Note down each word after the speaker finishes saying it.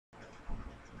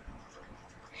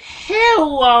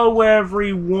Hello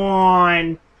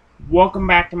everyone! Welcome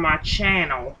back to my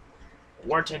channel,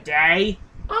 where today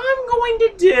I'm going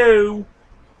to do,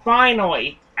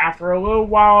 finally, after a little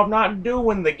while of not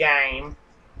doing the game,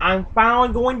 I'm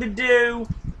finally going to do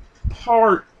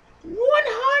part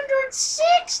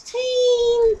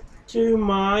 116 to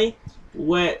my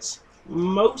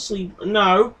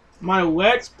my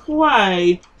Let's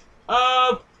Play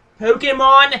of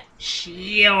Pokemon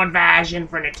Shield version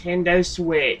for Nintendo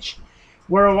Switch.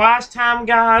 Where last time,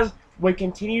 guys, we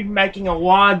continued making a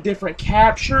lot of different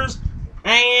captures,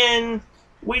 and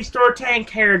we started taking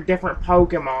care of different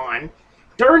Pokemon.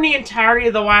 During the entirety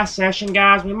of the last session,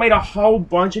 guys, we made a whole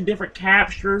bunch of different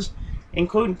captures,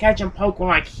 including catching Pokemon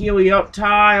like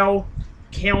Helioptile,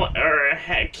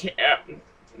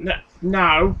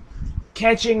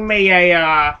 catching me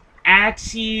a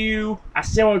Axew, a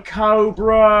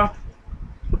Silicobra,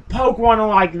 Pokemon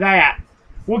like that.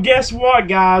 Well, guess what,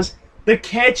 guys? The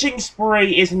catching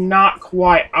spree is not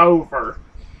quite over.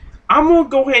 I'm gonna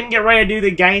go ahead and get ready to do the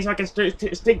game so I can stick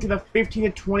to the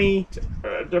 15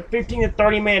 to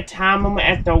 30 minute time limit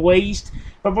at the least.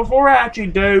 But before I actually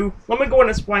do, let me go ahead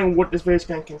and explain what this video is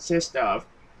going to consist of.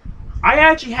 I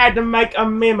actually had to make a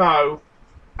memo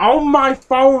on my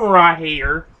phone right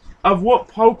here of what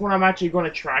Pokemon I'm actually going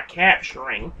to try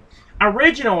capturing.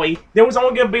 Originally, there was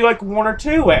only going to be like one or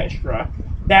two extra.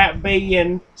 That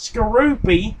being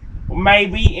Skorupi,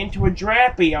 maybe into a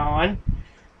Drapion,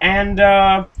 and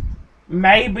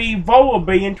maybe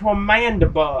Volibee into a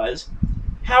Mandibuzz.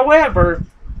 However,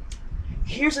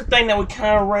 here's the thing that we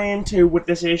kind of ran into with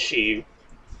this issue.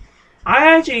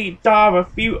 I actually thought of a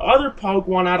few other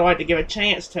Pokemon I'd like to give a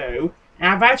chance to,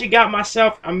 and I've actually got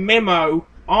myself a memo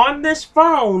on this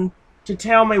phone to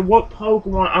tell me what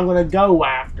Pokemon I'm going to go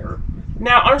after.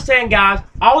 Now, understand, guys,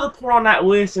 all the Pokemon on that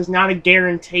list is not a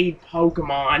guaranteed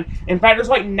Pokemon. In fact, there's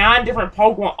like 9 different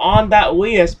Pokemon on that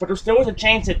list, but there still is a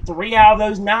chance that 3 out of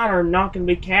those 9 are not going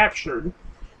to be captured.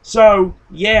 So,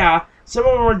 yeah, some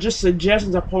of them are just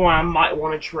suggestions of Pokemon I might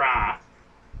want to try.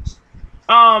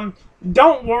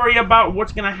 Don't worry about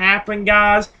what's going to happen,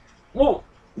 guys. Well,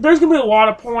 there's going to be a lot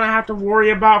of Pokemon I have to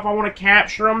worry about if I want to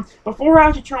capture them. Before I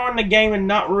actually try on the game and I'm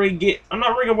not really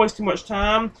going to waste too much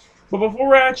time. But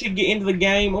before I actually get into the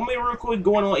game, let me real quick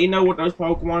go and let you know what those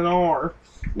Pokemon are.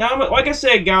 Now, like I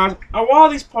said, guys, a lot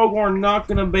of these Pokemon are not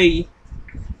going to be,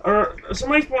 or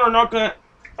some of these Pokemon are not going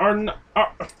to,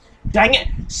 dang it,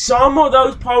 some of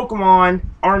those Pokemon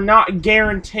are not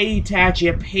guaranteed to actually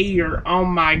appear on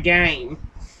my game.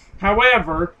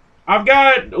 However, I've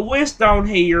got a list on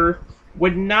here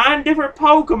with 9 different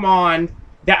Pokemon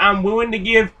that I'm willing to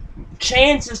give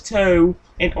chances to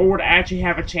in order to actually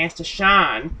have a chance to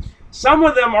shine. Some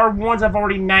of them are ones I've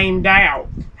already named out.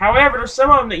 However, there's some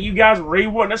of them that you guys really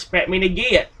wouldn't expect me to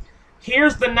get.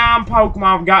 Here's the 9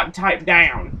 Pokemon I've got typed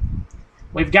down.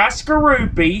 We've got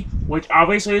Skorupi, which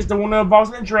obviously is the one that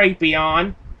evolves in the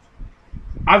Drapion.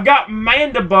 I've got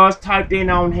Mandibuzz typed in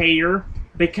on here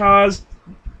because,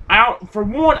 for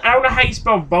one, I don't know how you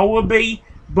spell Volibee,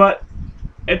 but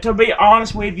to be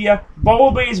honest with you,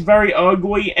 Volibee is very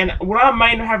ugly, and what I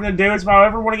may end up having to do is if I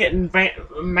ever want to get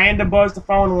Mandibuzz to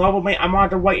fall in love with me, I'm going to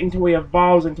have to wait until he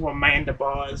evolves into a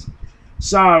Mandibuzz.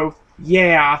 So,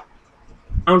 yeah.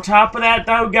 On top of that,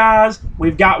 though, guys,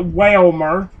 we've got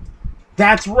Wailmer.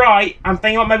 That's right, I'm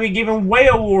thinking about maybe giving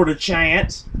Wailord a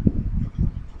chance.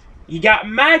 You got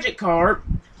Magikarp.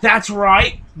 That's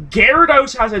right,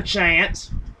 Gyarados has a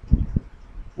chance.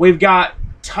 We've got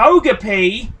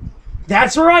Togepi.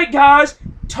 That's right, guys,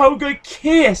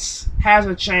 Togekiss has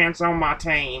a chance on my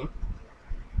team.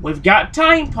 We've got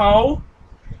Tympole,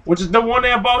 which is the one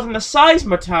that evolves into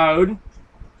Seismitoad.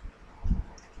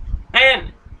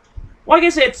 And, like I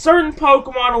said, certain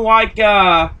Pokemon like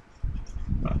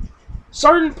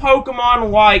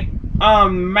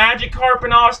Magikarp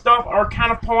and all that stuff are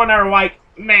kind of Pokemon that are like,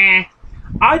 meh.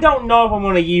 I don't know if I'm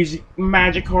going to use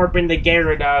Magikarp into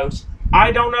Gyarados.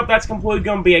 I don't know if that's completely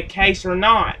going to be a case or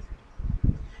not.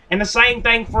 And the same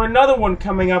thing for another one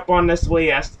coming up on this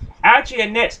list. Actually,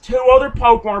 the next 2 other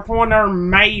Pokemon that are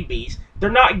maybes. They're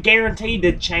not guaranteed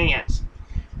a chance.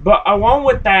 But along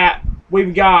with that,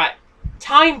 we've got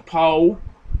Tympole.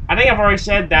 I think I've already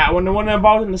said that one. The one that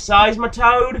evolves into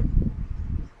Seismitoad.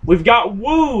 We've got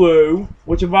Wooloo,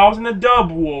 which evolves into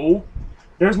Dubwool.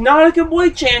 There's not a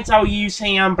complete chance I'll use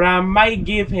him, but I may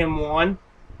give him one.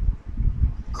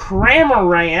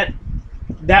 Cramorant,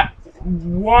 that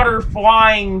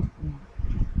water-flying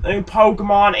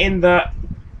Pokemon in the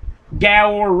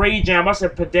Galar region. I must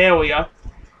have Pedalia.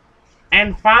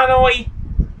 And finally,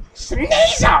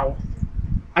 Sneasel!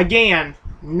 Again,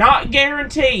 Not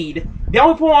guaranteed. The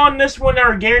only people on this one that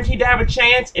are guaranteed to have a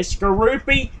chance is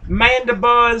Skorupi,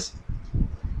 Mandibuzz.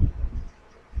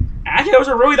 Actually, those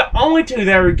are really the only two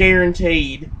that are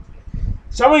guaranteed.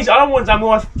 Some of these other ones I'm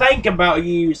going to think about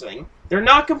using. They're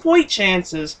not complete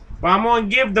chances, but I'm going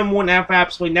to give them one if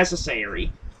absolutely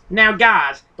necessary. Now,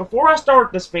 guys, before I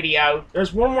start this video,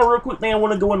 there's one more real quick thing I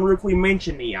want to go and real quickly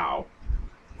mention to y'all.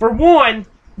 For one,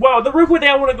 well, the real quick thing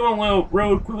I want to go and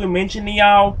real quickly mention to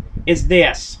y'all is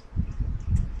this.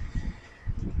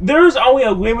 There's only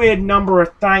a limited number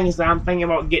of things that I'm thinking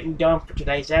about getting done for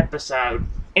today's episode.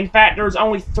 In fact, there's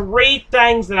only 3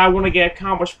 things that I want to get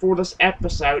accomplished for this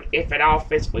episode, if at all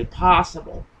physically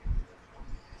possible.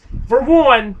 For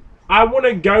one, I want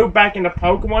to go back into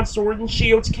Pokemon Sword and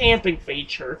Shield's camping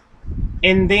feature,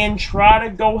 and then try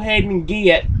to go ahead and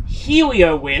get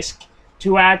Heliolisk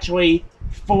to actually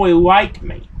fully like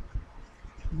me.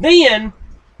 Then,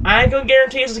 I ain't going to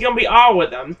guarantee this is going to be all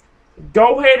of them.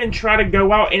 Go ahead and try to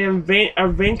go out and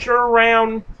adventure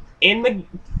around in the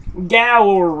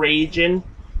Galar region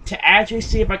to actually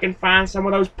see if I can find some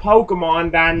of those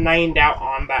Pokemon that I named out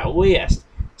on that list.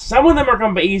 Some of them are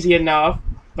going to be easy enough,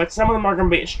 but some of them are going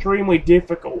to be extremely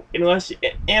difficult unless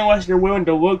you're willing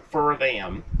to look for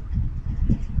them.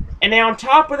 And now on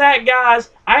top of that, guys,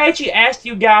 I actually asked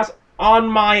you guys on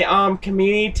my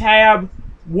community tab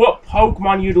what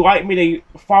Pokemon you'd like me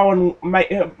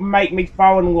to make me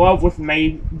fall in love with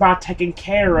me by taking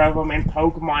care of them in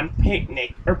Pokemon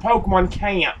Picnic or Pokemon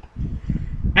Camp.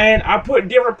 And I put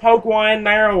different Pokemon in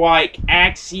there like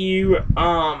Axew,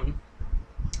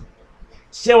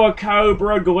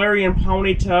 Silicobra, Galarian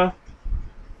Ponyta.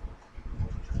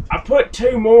 I put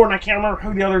 2 more and I can't remember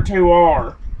who the other 2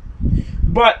 are.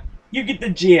 But you get the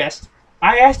gist.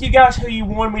 I asked you guys who you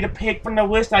wanted me to pick from the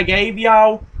list I gave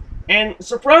y'all. And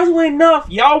surprisingly enough,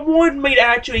 y'all wanted me to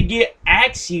actually get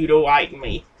Axew to like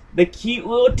me. The cute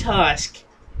little Tusk.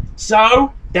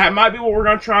 So, that might be what we're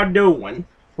going to try doing.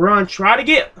 We're going to try to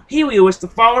get Heliolisk to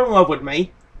fall in love with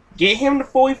me. Get him to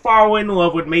fully fall in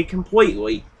love with me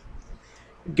completely.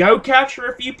 Go capture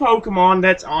a few Pokemon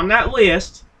that's on that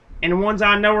list. And the ones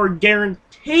I know are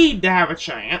guaranteed to have a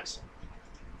chance.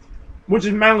 Which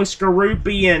is mainly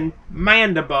Skorupi and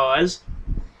Mandibuzz.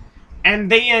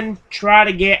 And then try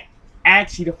to get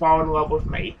Axew to fall in love with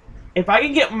me. If I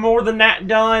can get more than that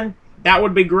done, that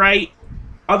would be great.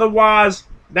 Otherwise,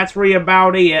 that's really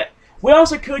about it. We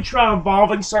also could try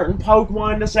evolving certain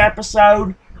Pokemon in this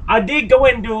episode. I did go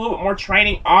ahead and do a little bit more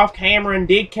training off camera and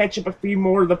did catch up a few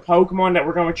more of the Pokemon that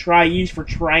we're going to try to use for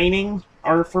training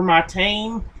or for my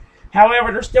team.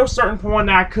 However, there's still certain Pokemon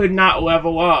that I could not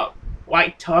level up.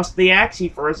 Like Tusk the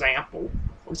Axew, for example.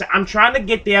 I'm trying to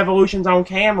get the evolutions on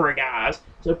camera, guys.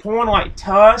 So Pokemon like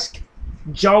Tusk,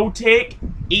 Joltik,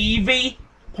 Eevee,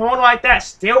 Pokemon like that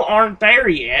still aren't there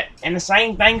yet. And the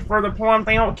same thing for the Pokemon I'm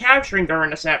thinking about capturing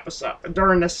during this episode,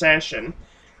 during this session.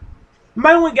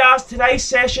 Mainly, guys, today's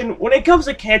session, when it comes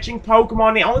to catching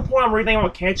Pokemon, the only Pokemon I'm really thinking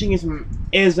about catching is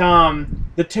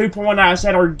the 2 Pokemon that I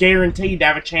said are guaranteed to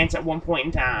have a chance at one point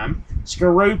in time.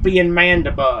 Skorupi and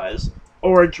Mandibuzz.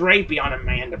 Or a Drapion and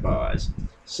Mandibuzz.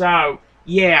 So,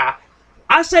 yeah.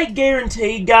 I say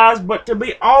guaranteed, guys, but to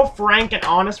be all frank and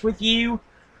honest with you,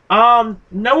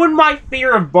 knowing my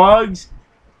fear of bugs,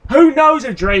 who knows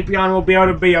if Drapion will be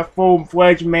able to be a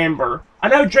full-fledged member. I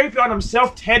know Drapion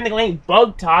himself technically ain't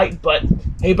bug-type, but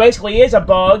he basically is a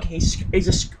bug. I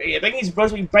think he's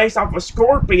supposed to be based off a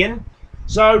Scorpion.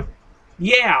 So,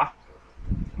 yeah.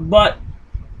 But,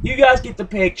 you guys get the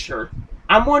picture.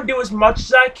 I'm going to do as much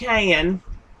as I can,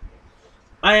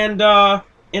 and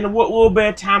in what little bit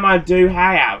of time I do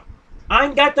have. I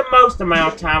ain't got the most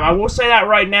amount of time. I will say that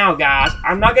right now, guys.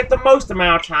 I'm not getting the most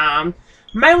amount of time,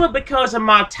 mainly because of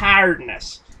my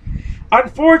tiredness.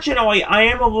 Unfortunately, I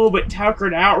am a little bit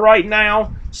tuckered out right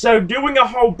now, so doing a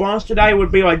whole bunch today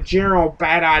would be a general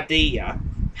bad idea.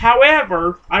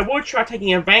 However, I will try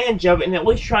taking advantage of it and at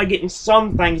least try getting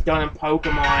some things done in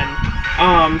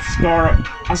Pokemon, Scarlet.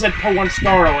 I said Pokemon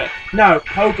Scarlet. No,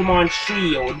 Pokemon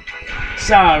Shield.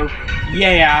 So,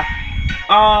 yeah.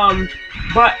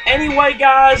 But anyway,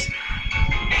 guys,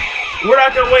 we're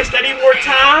not going to waste any more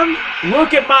time.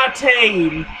 Look at my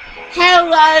team.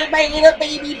 Hello, my little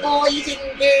baby boys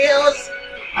and girls.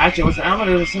 Actually, listen, I don't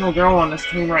know if there's a single girl on this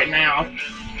team right now.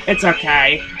 It's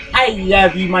okay. I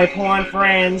love you, my porn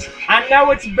friends. I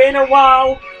know it's been a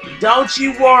while. Don't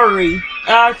you worry.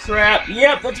 Oh, crap.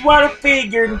 Yep, that's what I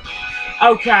figured.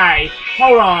 Okay,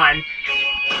 hold on.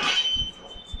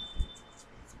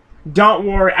 Don't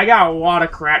worry, I got a lot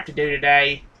of crap to do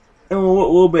today. And what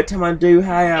little bit of time I do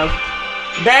have.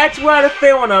 That's what I'm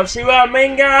feeling of. See what I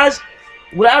mean, guys?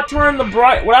 without turning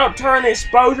the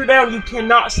exposure down, you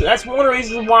cannot see. That's one of the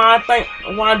reasons why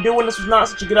why doing this was not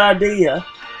such a good idea.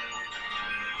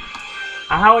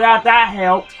 I hope that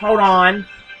helped. Hold on.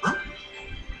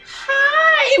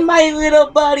 Hi, my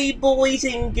little buddy boys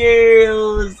and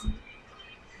girls.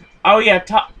 Oh yeah,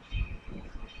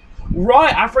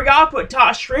 right, I forgot to put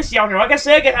Toxtricity on here. Like I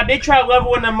said, guys, I did try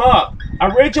leveling them up.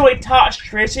 Originally,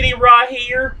 Toxtricity right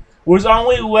here was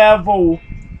only level,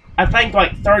 I think,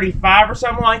 like 35 or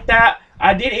something like that.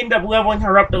 I did end up leveling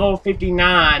her up to level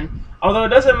 59, although it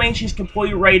doesn't mean she's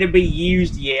completely ready to be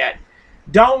used yet.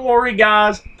 Don't worry,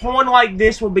 guys. Porn like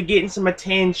this will be getting some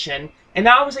attention, and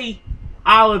obviously,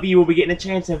 all of you will be getting a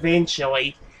chance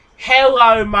eventually.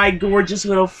 Hello, my gorgeous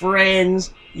little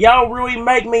friends. Y'all really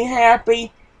make me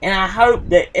happy. And I hope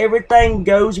that everything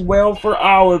goes well for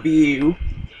all of you.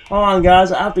 Hold on,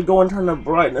 guys. I have to go and turn the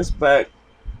brightness back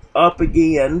up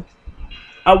again.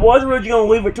 I was really going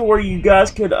to leave it to where you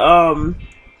guys could,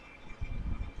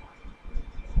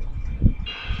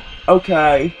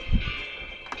 okay.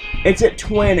 It's at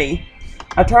 20.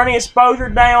 I turned the exposure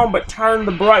down, but turned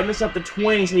the brightness up to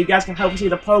 20 so you guys can hopefully see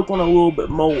the Pokemon a little bit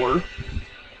more.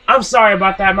 I'm sorry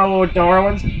about that, my little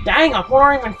darlings. Dang, I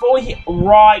wasn't even fully hit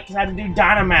right because I had to do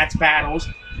Dynamax battles.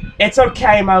 It's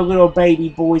okay, my little baby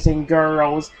boys and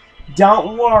girls.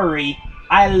 Don't worry.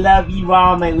 I love you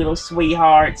all, my little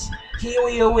sweethearts.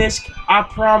 Heliolisk, I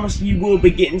promise you will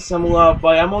be getting some love,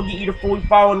 bud. I'm going to get you to fully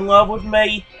fall in love with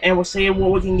me, and we'll see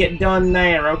what we can get done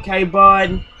there, okay,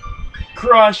 bud?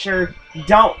 Crusher,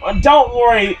 don't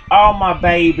worry, all my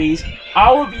babies.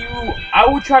 All of you, I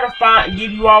will try to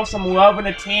give you all some love and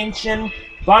attention.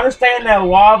 But understand that a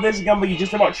lot of this is gonna be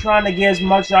just about trying to get as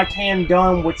much as I can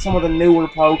done with some of the newer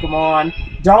Pokemon.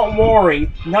 Don't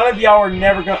worry, none of y'all are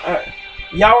never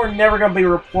gonna be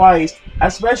replaced.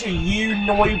 Especially you,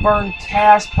 Noivern,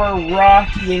 Casper,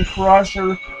 Rocky, and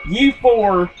Crusher. You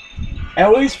four,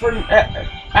 at least for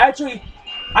actually.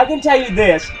 I can tell you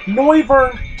this,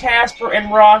 Noivern, Casper,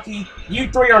 and Rocky, you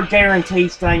three are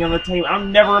guaranteed staying on the team.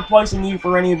 I'm never replacing you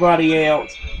for anybody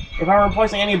else. If I'm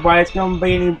replacing anybody, it's going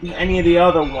to be any of the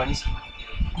other ones.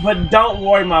 But don't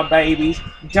worry, my babies.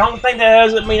 Don't think that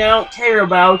doesn't mean I don't care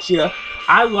about you.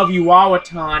 I love you all a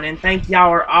ton, and think y'all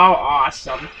are all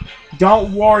awesome.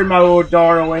 Don't worry, my little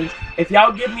darlings. If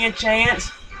y'all give me a chance,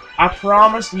 I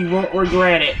promise you won't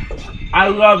regret it. I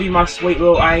love you, my sweet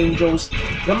little angels.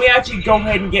 Let me actually go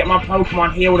ahead and get my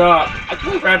Pokemon healed up. I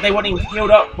couldn't grab they weren't even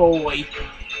healed up fully.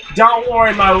 Don't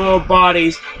worry, my little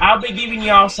buddies. I'll be giving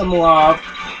y'all some love.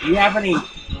 Do you have any...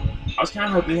 I was kind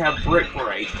of hoping you have Brick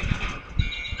Break.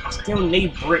 I still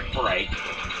need Brick Break.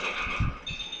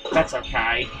 That's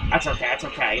okay. That's okay, that's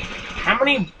okay. How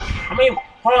many...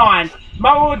 Hold on.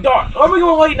 My little dog... Let me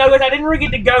go let you know, guys, I didn't really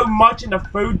get to go much in the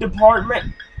food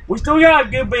department. We still got a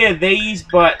good bit of these,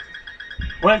 but...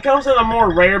 when it comes to the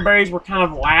more rare berries, we're kind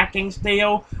of lacking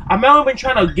still. I've only been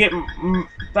trying to get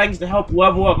things to help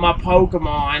level up my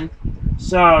Pokemon.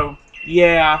 So,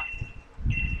 yeah.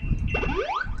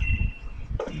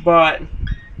 But,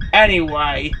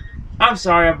 anyway. I'm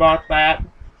sorry about that.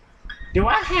 Do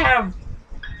I have...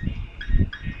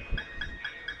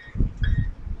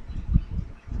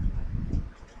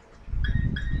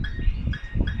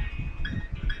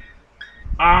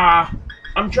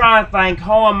 I'm trying to think.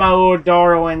 Hold on, my little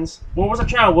darlings. What was I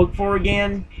trying to look for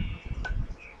again?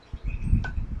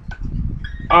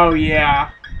 Oh,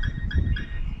 yeah.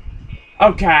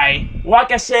 Okay.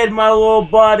 Like I said, my little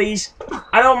buddies,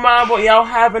 I don't mind what y'all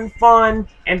having fun.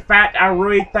 In fact, I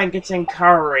really think it's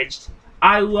encouraged.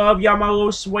 I love y'all, my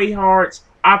little sweethearts.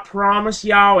 I promise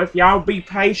y'all, if y'all be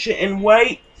patient and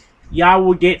wait, y'all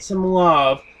will get some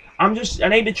love. I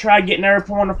need to try getting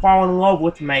everyone to fall in love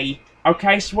with me.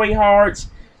 Okay, sweethearts?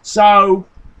 So,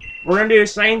 we're going to do the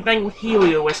same thing with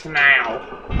Heliolisk now.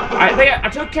 I think I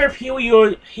took care of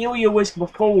Heliolisk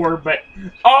before, but...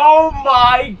 oh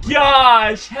my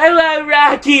gosh! Hello,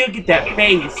 Rocky! Look at that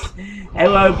face!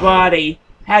 Hello, buddy.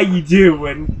 How you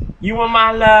doing? You want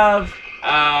my love?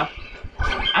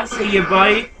 I see you,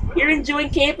 buddy. You're enjoying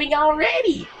camping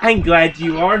already. I'm glad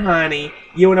you are, honey.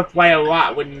 You want to play a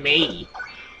lot with me.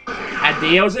 A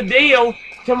deal's a deal.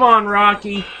 Come on,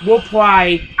 Rocky. We'll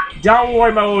play. Don't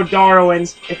worry, my little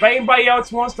darlings. If anybody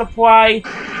else wants to play,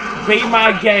 be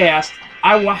my guest.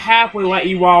 I will happily let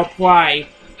you all play.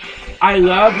 I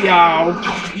love y'all.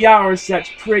 Y'all are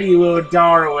such pretty little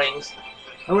darlings.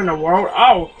 Who in the world?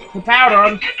 Oh, the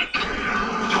powder.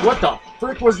 What the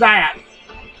frick was that?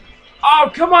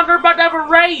 Oh, come on, they're about to have a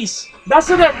race. That's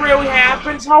how that really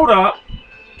happens. Hold up.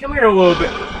 Come here a little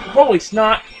bit. Holy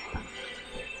snot.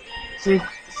 See,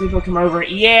 See if he'll come over.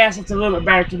 Yes, it's a little bit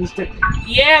better.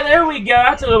 Yeah, there we go.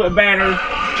 That's a little bit better.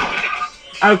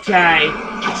 Okay.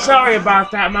 Sorry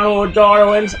about that, my little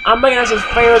darlings. I'm making this as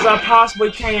fair as I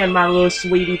possibly can, my little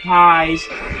sweetie pies.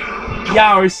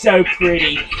 Y'all are so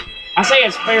pretty. I say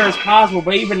as fair as possible,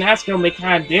 but even that's going to be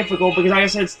kind of difficult because, like I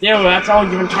said, still, that's all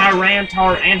giving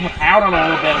Tyrantar and Hippowdon a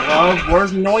little bit of love.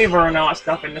 Where's Noiver and all that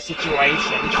stuff in the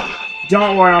situation?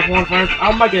 Don't worry,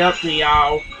 I'll make it up to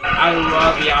y'all. I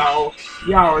love y'all.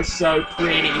 Y'all are so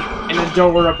pretty and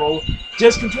adorable.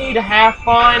 Just continue to have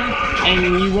fun,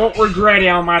 and you won't regret it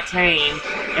on my team.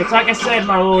 It's like I said,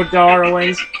 my little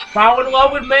darlings. Fall in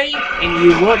love with me, and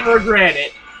you wouldn't regret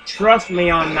it. Trust me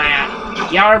on that.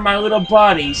 Y'all are my little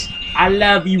buddies. I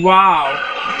love you all.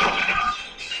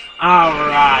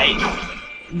 Alright.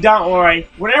 Don't worry.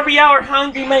 Whenever y'all are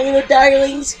hungry, my little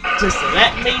darlings, just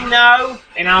let me know,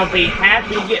 and I'll be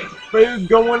happy to get food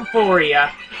going for you.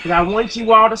 Because I want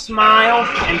you all to smile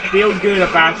and feel good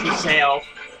about yourself.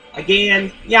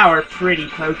 Again, y'all are pretty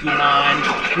Pokemon.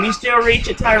 Can you still reach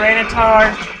a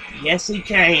Tyranitar? Yes, he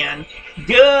can.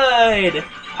 Good!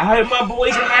 I hope my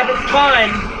boys are having fun.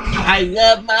 I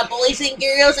love my boys and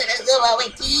girls, and I love my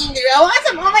team. They're all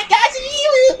awesome. Oh my gosh,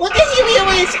 look at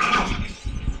Heliolisk.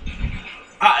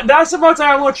 That's something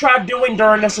I'm going to try doing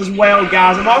during this as well,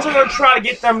 guys. I'm also going to try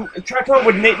to come up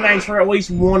with nicknames for at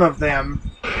least one of them.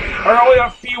 Or only a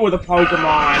few of the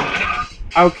Pokemon.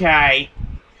 Okay.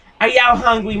 Are y'all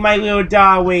hungry, my little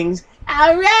darlings?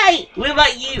 Alright. What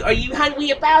about you? Are you hungry,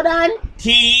 Hippowdon?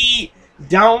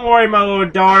 Don't worry, my little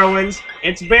darlings.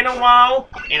 It's been a while,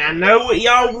 and I know what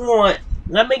y'all want.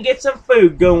 Let me get some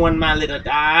food going, my little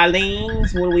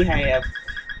darlings. What do we have?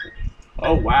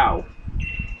 Oh, wow.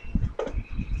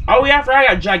 Oh, yeah, I forgot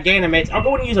I got Gigantamax. I'll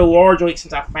go and use a large leak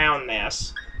since I found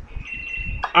this.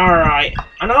 Alright.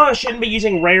 I know I shouldn't be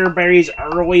using rare berries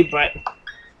early, but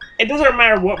it doesn't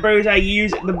matter what berries I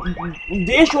use. The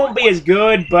dish won't be as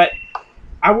good, but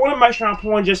I want to make sure my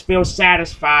opponent just feels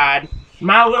satisfied.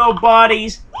 My little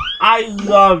buddies, I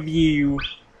love you.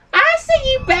 I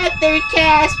see you back there,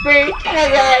 Casper.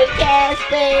 Hello,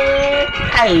 Casper.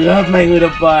 I love my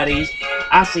little buddies.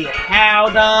 I see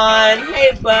Howdon.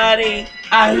 Hey, buddy.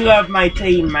 I love my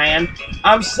team, man.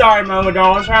 I'm sorry, Modo.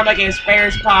 I'm trying to make it as fair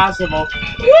as possible.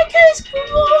 Look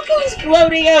who's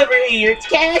floating over here. It's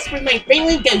Casper, my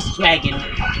friendly ghost dragon.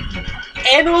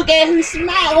 And look at who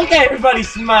smile. Look at everybody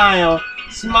smile.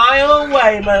 Smile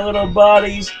away, my little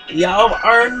buddies. Y'all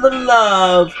earned the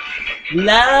love.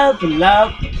 Love,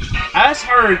 love. I just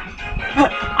heard.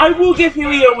 I will give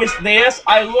Heliolisk this.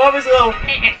 I love his little.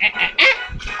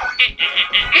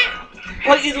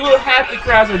 Like his little happy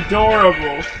cry's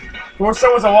adorable. Of course,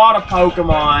 there was a lot of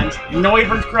Pokemons.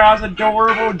 Noiver's cry's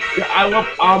adorable. I love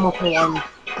Almaporn.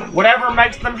 Whatever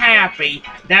makes them happy.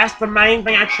 That's the main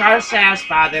thing I try to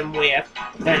satisfy them with.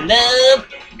 The love,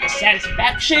 the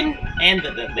satisfaction, and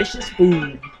the delicious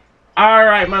food.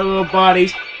 Alright, my little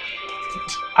buddies.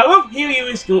 I love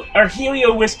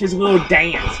Heliolisk's little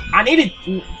dance. I needed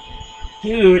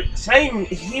saying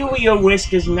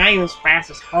Heliolisk's name as fast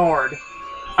as hard.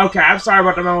 Okay, I'm sorry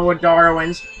about the little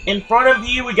darlings. In front of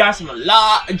you, we got some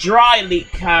dry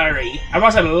elite curry. I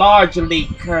must have large elite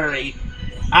curry.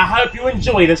 I hope you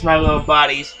enjoy this, my little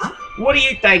buddies. What do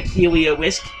you think,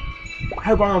 Heliolisk? I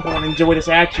hope I'm going to enjoy this,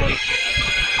 actually.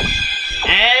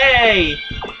 Hey!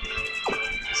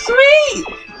 Sweet!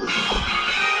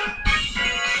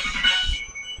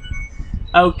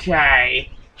 Okay.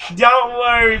 Don't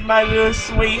worry, my little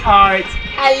sweethearts.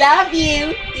 I love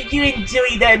you. Did you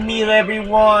enjoy that meal,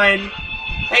 everyone?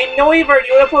 Hey, Noiver,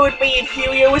 you want to play with me and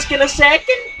Heliolisk in a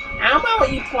second? I don't know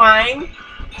what you're playing.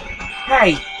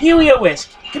 Hey,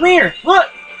 Heliolisk, come here. Look.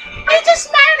 I just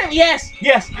smiled. Yes,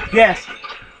 yes, yes.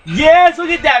 Yes, look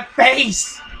at that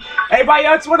face. Anybody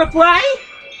else want to play?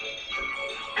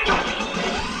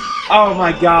 Oh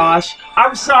my gosh.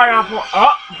 I'm sorry,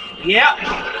 yep.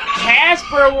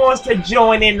 Casper wants to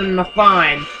join in the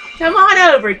fun. Come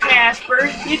on over, Casper.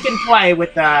 You can play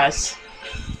with us.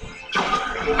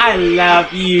 I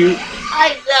love you.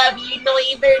 I love you,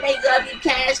 Noiver. I love you,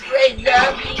 Casper. I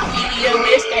love you,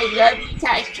 Heliolisk. I love you,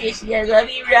 Toxtricity. I love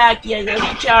you, Rocky. I love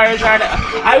you, Charizard.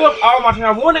 I love all my.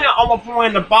 I wanted all my point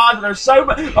in the bottom. There's so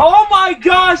much. Oh my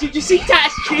gosh! Did you see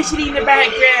Toxtricity in the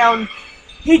background?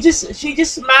 She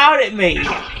just smiled at me.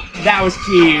 That was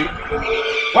cute.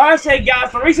 Well, I say,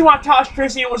 guys, the reason why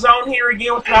Toxtricity was on here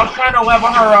again was because I was trying to level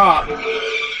her up.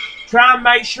 Try and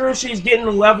make sure she's getting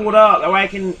leveled up. That way,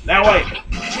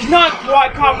 she's not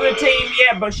quite caught with the team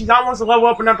yet, but she's almost level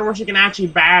up enough to where she can actually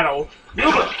battle.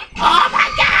 Oh my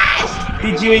gosh!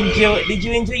 Did you enjoy it? Did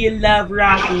you enjoy your love,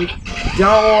 Rocky?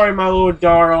 Don't worry, my little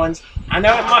darlings. I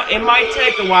know it might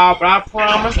take a while, but I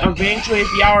promise eventually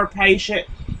if y'all are patient,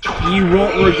 you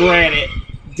won't regret it.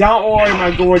 Don't worry,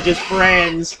 my gorgeous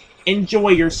friends. Enjoy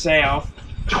yourself.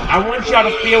 I want y'all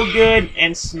to feel good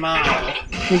and smile,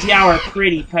 because y'all are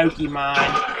pretty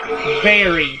Pokemon.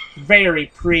 Very, very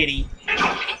pretty.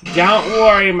 Don't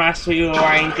worry, my sweet little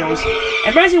angels.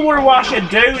 And basically what I should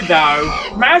do,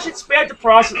 though, I should sped the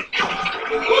process.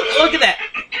 Look at that.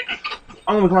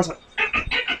 I'm gonna cross it.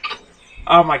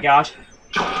 Oh my gosh.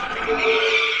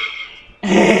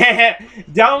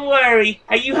 Don't worry.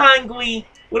 Are you hungry?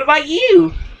 What about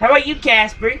you? How about you,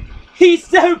 Casper? He's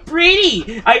so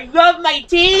pretty. I love my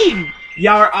team.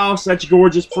 Y'all are all such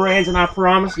gorgeous friends, and I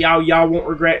promise y'all won't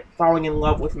regret falling in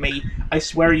love with me. I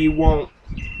swear you won't.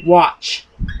 Watch.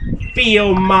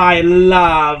 Feel my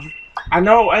love. I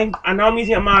know I'm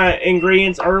using up my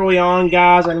ingredients early on,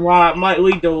 guys, and while it might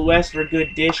lead to less for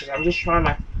good dishes, I'm just trying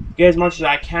to get as much as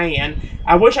I can.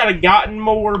 I wish I'd have gotten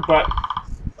more, but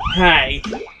hey.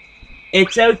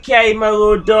 It's okay, my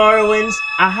little darlings.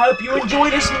 I hope you enjoy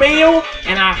this meal,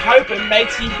 and I hope it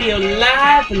makes you feel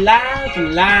alive.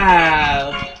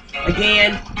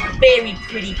 Again, very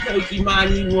pretty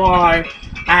Pokemon you are.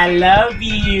 I love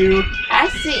you. I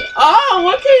see. Oh,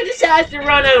 look who decides to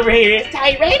run over here. It's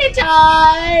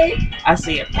Tyranitar. I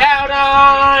see a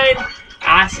Powdon.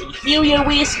 I see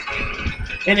Heliolisk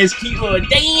and his cute little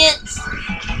dance.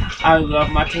 I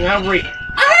love my team. I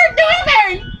heard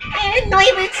Noivern. I heard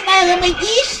Noivern smile on my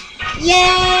dish.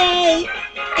 Yay!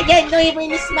 I got Noivern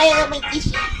to smile on my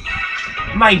dishy.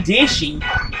 My dishy?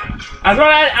 I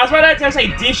was about to say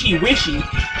dishy wishy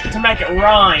to make it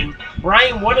rhyme.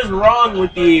 Brian, what is wrong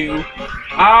with you?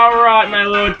 Alright, my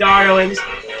little darlings.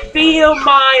 Feel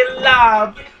my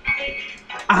love.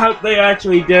 I hope they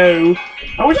actually do.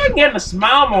 I wish I could get them to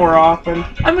smile more often.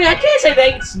 I mean, I can't say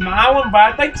they ain't smiling, but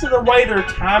I think it's the way they're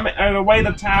timing, or the way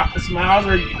the smiles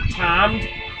are timed,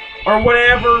 or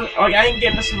whatever. Like, I ain't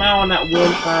getting a smile on that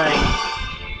one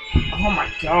thing. Oh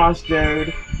my gosh,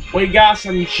 dude. We got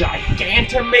some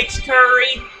Gigantomix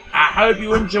curry. I hope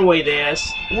you enjoy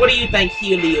this. What do you think,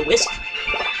 Heliolisk?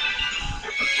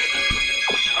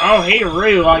 Oh, he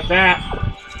really like that.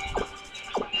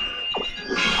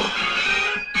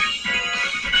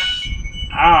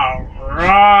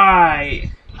 Alright.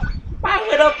 My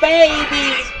little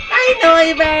babies. I know,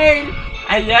 Noivern.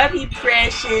 I love you,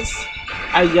 precious.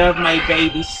 I love my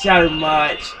baby so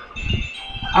much.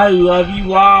 I love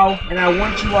you all, and I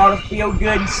want you all to feel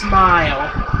good and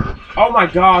smile. Oh my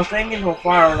gosh, they ain't getting no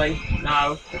fire, are they?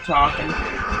 No, they're talking.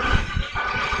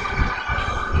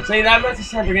 See, that must have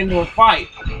said they're getting into a fight.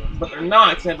 But they're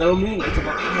not, except they'll move it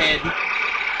above their head.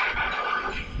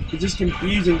 It's just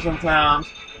confusing sometimes.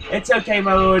 It's okay,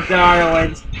 my little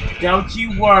darlings. Don't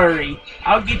you worry.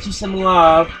 I'll get you some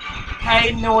love.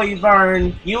 Hey,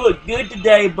 Noivern, you look good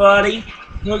today, buddy.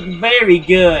 You look very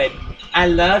good. I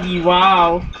love you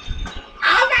all.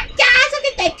 Oh my gosh, look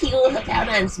at that cute little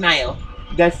Powdon smile.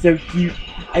 That's so cute.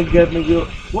 I love my little...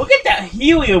 Look at that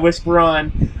Heliolisk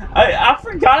run. I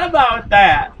forgot about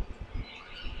that.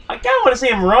 I kind of want to see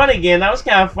him run again. That was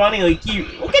kind of funny, like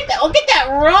cute. Look at that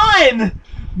run!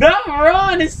 That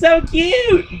run is so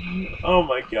cute! Oh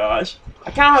my gosh.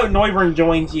 I kind of hope Noivern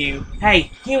joins you.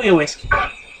 Hey, Heliolisk.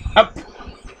 Up.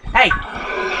 Hey.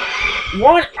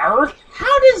 What on earth?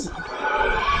 How does...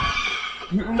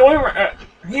 Noivern...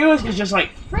 Heliolisk is just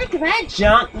like, frick that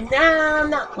junk. No, I'm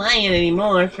not playing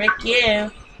anymore. Frick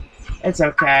you. It's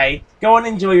okay. Go and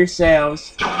enjoy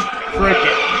yourselves. Frick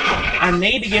it. I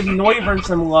need to give Noivern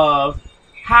some love.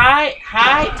 Hi,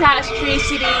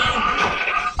 Toxtricity.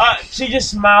 She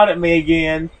just smiled at me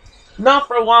again. Not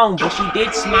for long, but she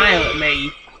did smile at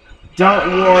me.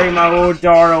 Don't worry, my little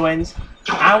darlings.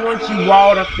 I want you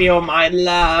all to feel my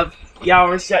love.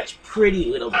 Y'all are such pretty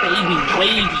little baby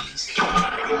babies.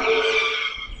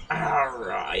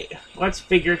 Alright, let's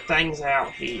figure things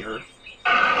out here.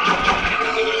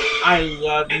 I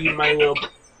love you, my little...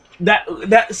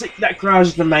 That crowd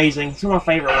is amazing. It's one of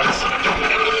my favorite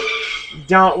ones.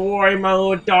 Don't worry, my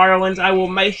little darlings. I will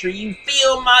make sure you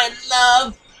feel my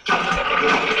love.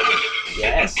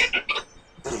 Yes.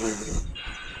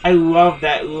 I love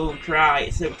that little cry.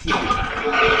 It's so cute.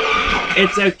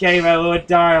 It's okay, my little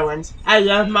darlings. I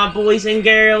love my boys and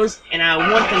girls, and I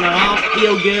want them to all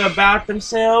feel good about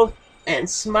themselves and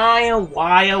smile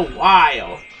while.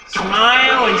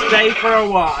 Smile and stay for a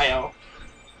while.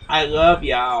 I love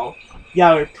y'all.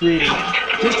 Y'all are pretty.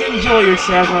 Just enjoy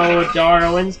yourselves, my little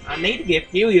darlings. I need to get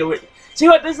Helio. See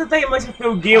what? This is the thing that makes me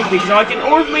feel guilty. Because like, in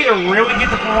order for me to really get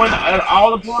the point,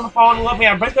 all the point to fall in love with me,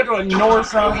 I basically have to ignore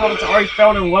someone that's already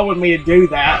fell in love with me to do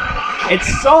that. It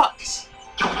sucks.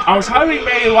 I was hoping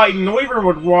maybe like Neuver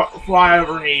would fly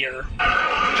over here.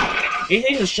 He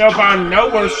needs to show up out of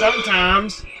nowhere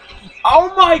sometimes.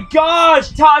 Oh my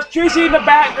gosh! Toxtricity in the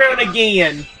background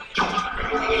again!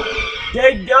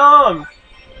 Dead gum!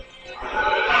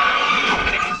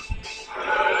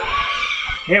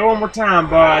 Hit one more time,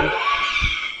 bud.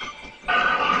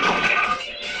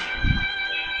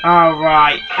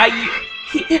 Alright.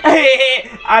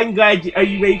 I'm glad are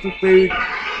you ready for food?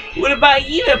 What about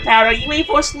you, Powder? Are you ready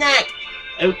for a snack?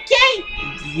 Okay.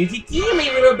 Use it to you, my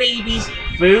little babies.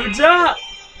 Food's up!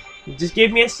 Just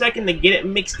give me a second to get it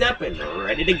mixed up and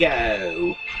ready to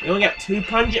go. We only got 2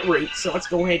 pungent roots, so let's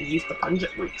go ahead and use the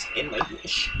pungent roots in my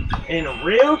dish. And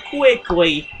real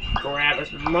quickly, grab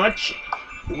as much...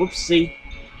 Whoopsie.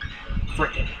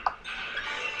 Frickin'.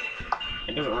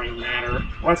 It doesn't really matter.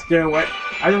 Let's do it.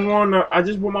 I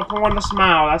just want my pawn to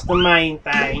smile. That's the main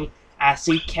thing. I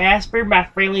see Casper, my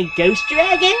friendly ghost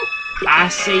dragon. I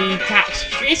see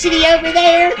Toxtricity over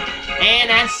there.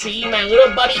 And I see my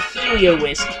little buddy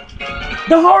Heliolisk.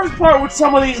 The hardest part with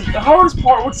some of these is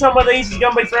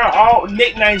gonna be figuring out all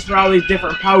nicknames for all these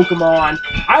different Pokemon.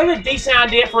 I have a decent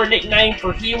idea for a nickname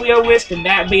for Heliolisk, and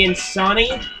that being Sunny.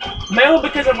 Mainly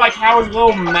because of like how his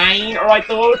little mane, or like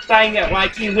the little thing that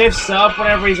like he lifts up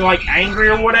whenever he's like angry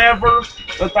or whatever.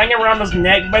 The thing around his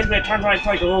neck, basically it turns out to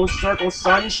like a little circle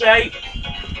sun shape.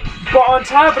 But on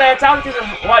top of that, it's out because of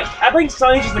like I think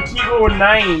Sunny's just a cute little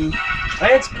name.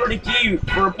 That's pretty cute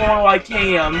for a boy like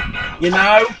him, you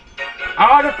know?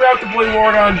 I would have felt the blue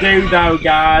ward on do though,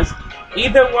 guys.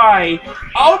 Either way.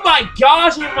 Oh my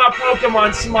gosh, look at my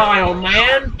Pokemon smile,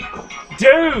 man.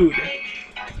 Dude.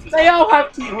 They all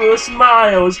have cute little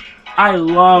smiles. I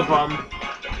love them.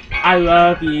 I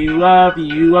love you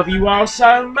all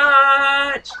so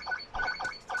much.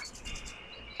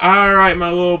 Alright, my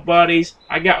little buddies.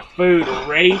 I got food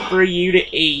ready for you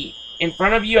to eat. In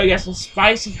front of you, I got some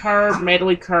spicy herb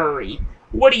medley curry.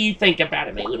 What do you think about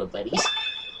it, my little buddies?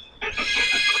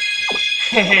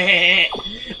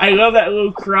 I love that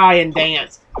little cry and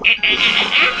dance.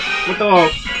 with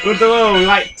the little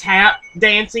like tap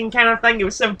dancing kind of thing. It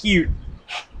was so cute.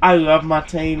 I love my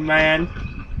team, man.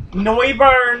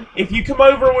 Neuburn, if you come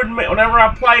over with me whenever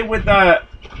I play with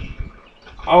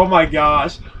oh my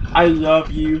gosh, I love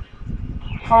you.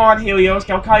 Come on, Heliolisk,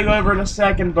 I'll call you over in a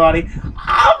second, buddy.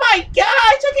 Oh my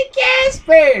gosh, look at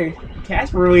Casper!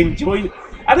 Casper really enjoys it.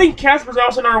 I think Casper's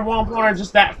also another one player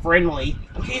just that friendly.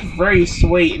 He's very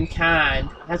sweet and kind.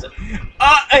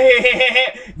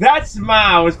 That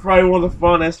smile is probably one of the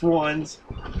funnest ones.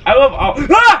 I love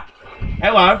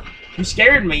Hello. You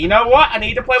scared me. You know what? I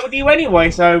need to play with you anyway,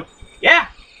 so yeah.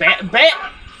 Bet.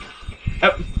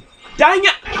 Oh, dang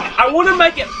it! I want to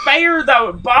make it fair though.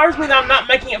 It bothers me that I'm not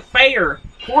making it fair.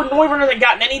 Poor Neuver hasn't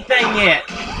gotten anything yet.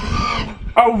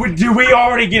 Oh, do we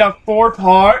already get a 4th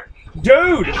heart?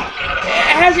 Dude! It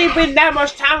hasn't even been that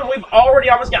much time and we've already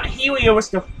almost got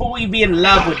Heliolisk to fully be in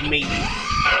love with me.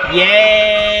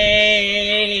 Yay!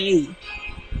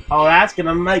 Oh, that's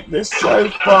gonna make this so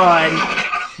fun.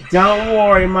 Don't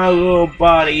worry, my little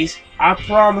buddies. I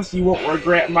promise you won't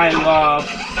regret my love.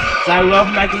 'Cause I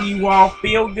love making you all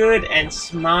feel good and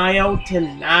smile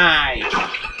tonight.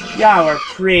 Y'all are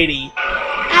pretty.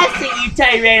 I see you,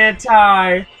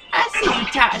 Tyranitar. I see you,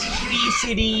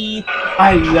 Toxtricity.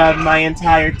 I love my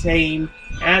entire team.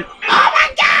 And oh my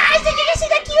gosh, did you just see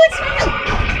that cute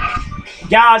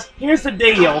smile? guys, here's the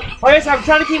deal. Like I said, I'm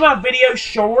trying to keep my videos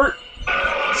short.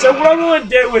 So what I'm going to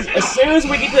do is, as soon as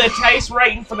we get to the taste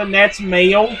rating for the next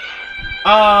meal,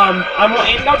 I'm going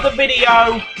to end up the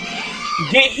video,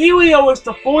 get Heliolisk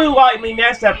to fully like me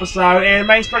next episode, and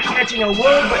maybe start catching a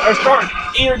little bit, or start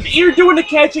either doing the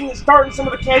catching and starting some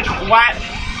of the catching.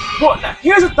 Well, now,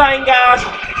 here's the thing, guys.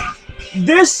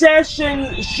 This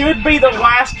session should be the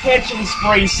last catching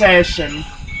spree session.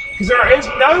 Because there is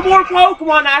no more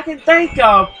Pokemon I can think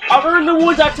of, other than the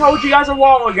ones I told you guys a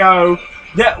while ago,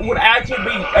 that would actually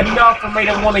be enough for me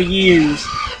to want to use.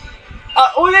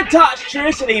 Look at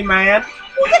Toxtricity, man.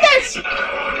 Look at this!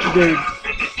 Dude.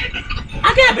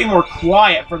 I gotta be more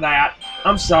quiet for that.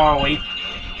 I'm sorry.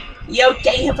 You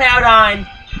okay, Hippowdon?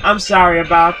 I'm sorry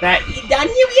about that. You done,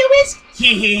 Heliolisk?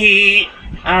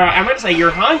 Alright, I'm gonna say you're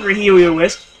hungry,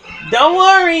 Heliolisk. Don't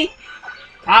worry.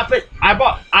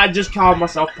 I just called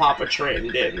myself Papa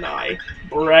Trenton, didn't I?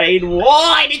 Braid,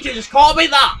 why did you just call me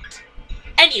that?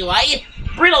 Anyway,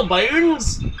 brittle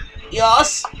bones.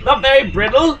 Yes, not very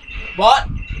brittle, but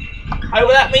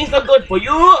however that means they're good for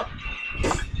you.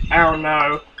 I don't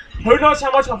know. Who knows how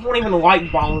much I won't even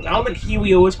like bones? I don't think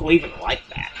Heliolisk will even like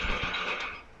that.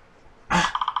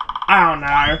 I don't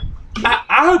know.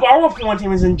 I hope all of Point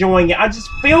Team is enjoying it. I just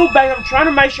feel bad. I'm trying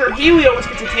to make sure Heliolisk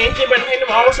gets attention, but him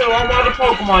also all my other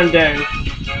Pokemon do.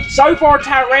 So far,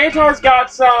 Tyranitar's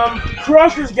got some,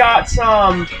 Crusher's got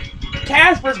some,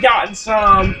 Casper's gotten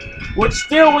some, which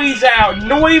still leaves out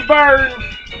Noivern.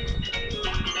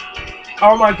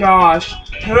 Oh my gosh,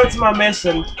 who else am I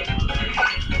missing?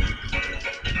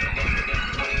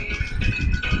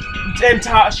 And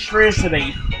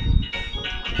Toxtricity.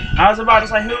 I was about to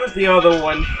say, who was the other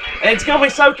one? And it's going to be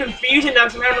so confusing now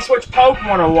because I'm having to switch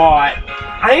Pokemon a lot.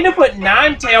 I need to put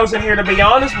Ninetales in here, to be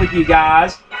honest with you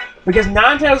guys. Because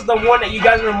Ninetales is the one that you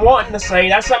guys have been wanting to see.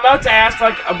 That's something else I asked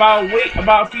like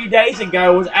about a few days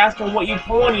ago, was asking what you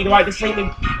Pokemon you'd like to see me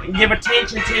give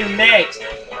attention to next.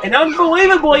 And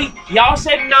unbelievably, y'all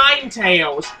said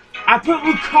Ninetales. I put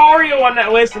Lucario on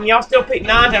that list and y'all still picked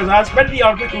Ninetales. I expected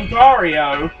y'all to pick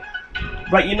Lucario.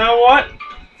 But you know what?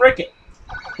 Frick it.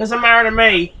 Doesn't matter to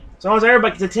me. As long as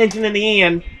everybody gets attention in the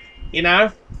end. You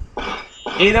know?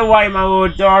 Either way, my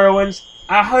little darlings,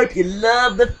 I hope you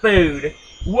love the food.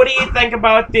 What do you think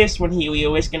about this one,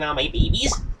 Heliolisk and all my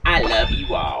babies? I love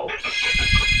you all.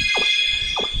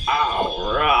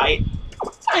 Alright.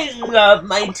 I love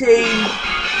my team.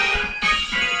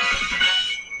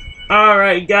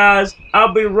 Alright, guys.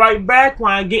 I'll be right back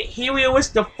when I get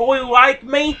Heliolisk to fully like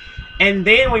me. And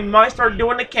then we might start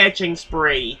doing the catching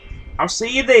spree. I'll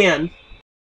see you then.